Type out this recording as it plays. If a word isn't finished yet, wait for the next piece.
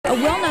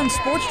well-known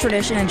sports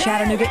tradition in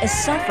Chattanooga is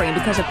suffering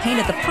because of pain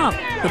at the pump.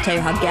 We'll tell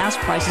you how gas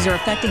prices are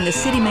affecting the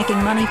city making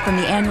money from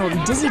the annual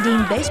Dizzy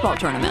Dean baseball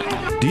tournament.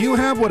 Do you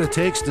have what it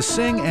takes to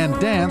sing and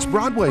dance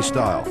Broadway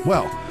style?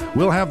 Well,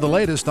 we'll have the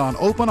latest on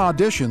open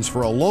auditions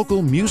for a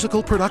local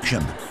musical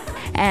production.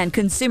 And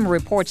Consumer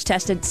Reports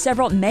tested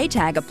several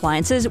Maytag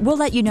appliances. We'll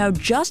let you know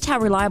just how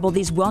reliable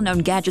these well-known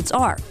gadgets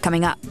are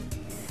coming up.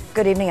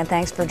 Good evening and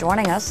thanks for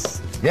joining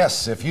us.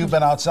 Yes, if you've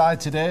been outside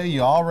today,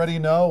 you already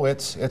know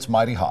it's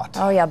mighty hot.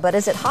 Oh yeah, but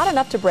is it hot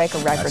enough to break a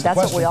record? That's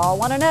what we all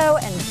want to know.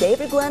 And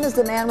David Glenn is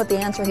the man with the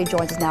answer. He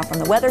joins us now from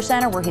the Weather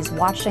Center where he's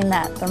watching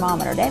that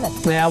thermometer. David.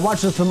 Yeah,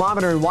 watch the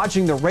thermometer and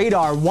watching the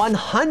radar.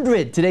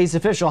 100 today's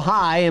official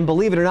high, and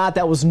believe it or not,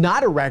 that was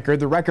not a record.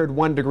 The record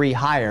 1 degree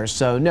higher,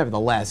 so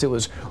nevertheless, it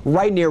was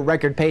right near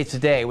record pace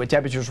today with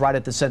temperatures right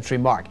at the century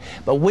mark.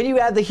 But when you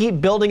have the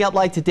heat building up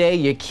like today,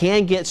 you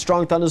can get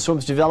strong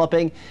thunderstorms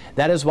developing.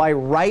 That is why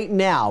right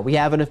now we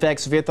have in effect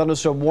severe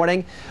thunderstorm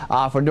warning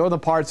for northern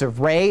parts of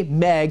Ray,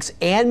 Meigs,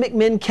 and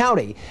McMinn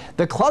County.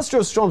 The cluster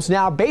of storms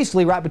now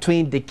basically right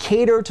between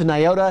Decatur to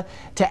Nyota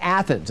to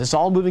Athens. It's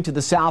all moving to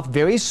the south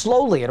very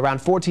slowly at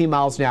around 14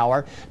 miles an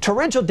hour.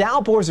 Torrential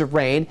downpours of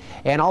rain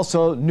and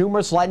also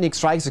numerous lightning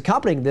strikes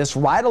accompanying this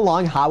right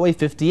along Highway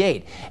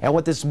 58. And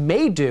what this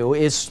may do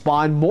is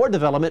spawn more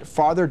development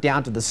farther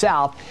down to the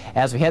south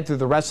as we head through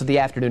the rest of the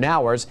afternoon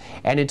hours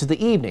and into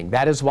the evening.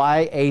 That is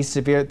why a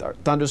severe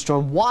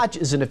thunderstorm watch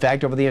is in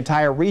effect over the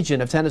entire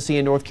region of Tennessee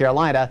and North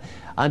Carolina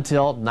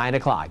until 9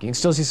 o'clock. You can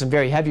still see some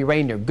very heavy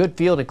rain near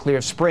Goodfield and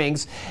Clear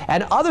Springs,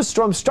 and other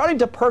storms starting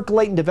to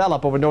percolate and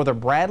develop over northern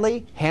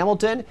Bradley,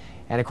 Hamilton,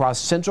 and across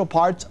central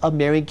parts of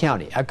Marion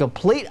County. A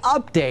complete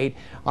update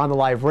on the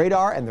live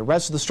radar and the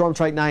rest of the Storm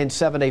Track 9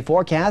 7-day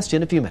forecast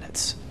in a few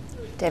minutes.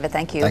 David,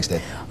 thank you. Thanks,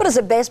 Dave. What is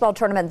a baseball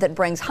tournament that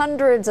brings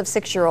hundreds of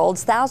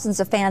 6-year-olds,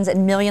 thousands of fans,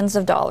 and millions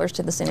of dollars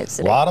to the Scenic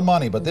City? A lot of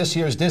money, but this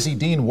year's Dizzy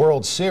Dean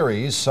World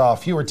Series saw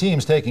fewer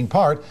teams taking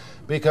part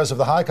because of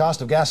the high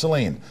cost of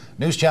gasoline.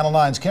 News Channel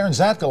 9's Karen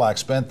Zatkalak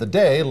spent the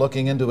day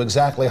looking into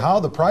exactly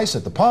how the price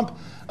at the pump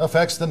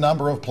affects the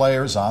number of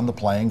players on the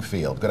playing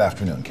field. Good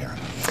afternoon, Karen.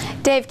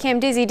 Dave, Kim,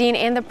 Dizzy Dean,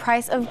 and the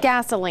price of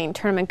gasoline.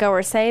 Tournament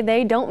goers say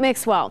they don't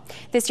mix well.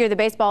 This year, the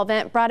baseball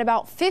event brought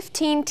about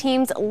 15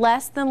 teams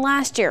less than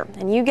last year.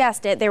 And you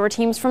guessed it, there were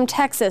teams from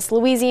Texas,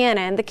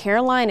 Louisiana, and the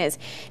Carolinas.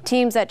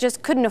 Teams that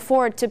just couldn't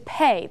afford to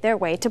pay their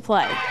way to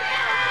play.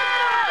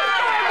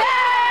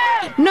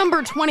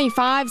 Number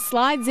 25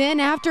 slides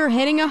in after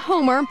hitting a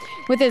homer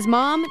with his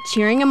mom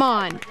cheering him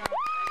on.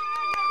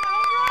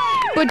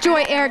 But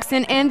Joy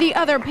Erickson and the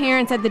other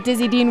parents at the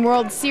Dizzy Dean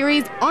World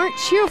Series aren't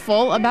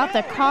cheerful about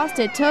the cost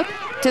it took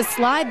to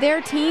slide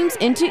their teams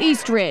into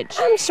East Ridge.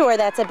 I'm sure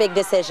that's a big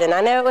decision.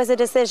 I know it was a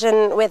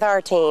decision with our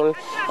team.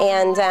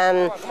 And,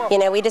 you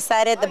know, we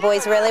decided the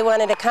boys really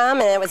wanted to come,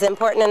 and it was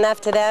important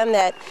enough to them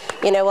that,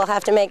 you know, we'll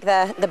have to make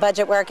the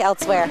budget work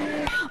elsewhere.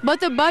 But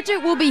the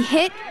budget will be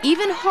hit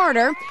even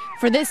harder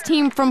for this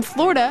team from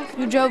Florida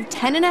who drove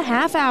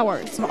 10.5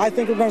 hours. I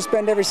think we're going to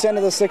spend every cent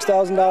of the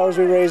 $6,000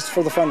 we raised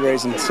for the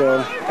fundraising,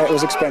 so it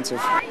was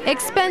expensive.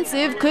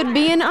 Expensive could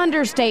be an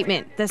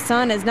understatement. The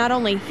sun is not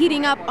only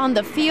heating up on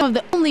the field,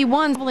 the only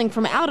ones traveling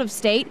from out of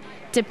state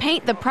to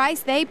paint the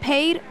price they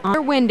paid on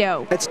their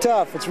window. It's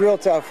tough. It's real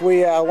tough.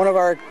 We one of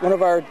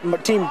our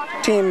team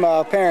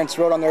parents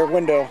wrote on their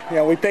window, you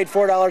know, we paid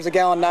 $4 a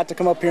gallon not to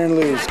come up here and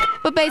lose.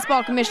 But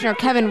Baseball Commissioner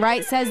Kevin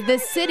Wright says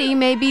this city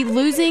may be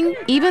losing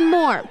even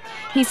more.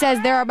 He says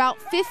there are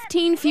about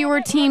 15 fewer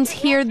teams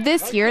here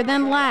this year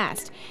than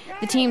last.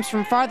 The teams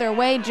from farther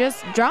away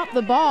just dropped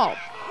the ball,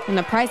 and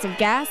the price of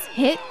gas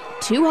hit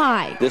too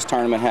high. This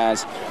tournament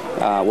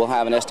will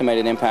have an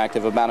estimated impact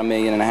of about $1.5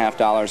 million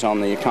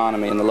on the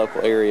economy in the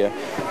local area.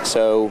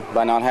 So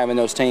by not having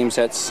those teams,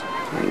 that's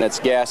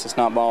gas, it's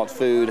not bought,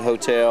 food,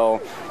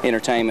 hotel,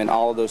 entertainment,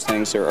 all of those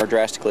things are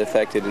drastically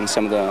affected in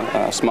some of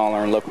the smaller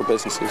and local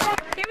businesses.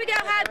 Here we go,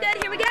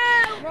 Hobgood, here we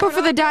go! But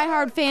for the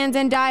diehard fans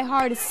and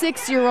diehard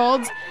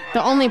 6-year-olds,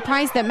 the only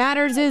price that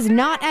matters is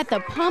not at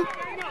the pump,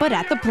 but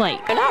at the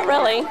plate. Not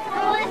really.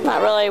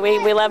 Not really.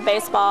 We love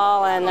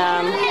baseball and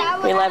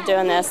we love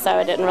doing this, so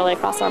it didn't really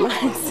cross our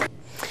minds.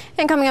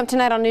 And coming up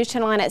tonight on News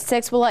Channel 9 at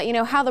 6, we'll let you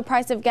know how the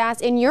price of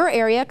gas in your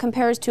area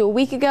compares to a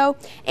week ago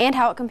and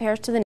how it compares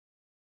to the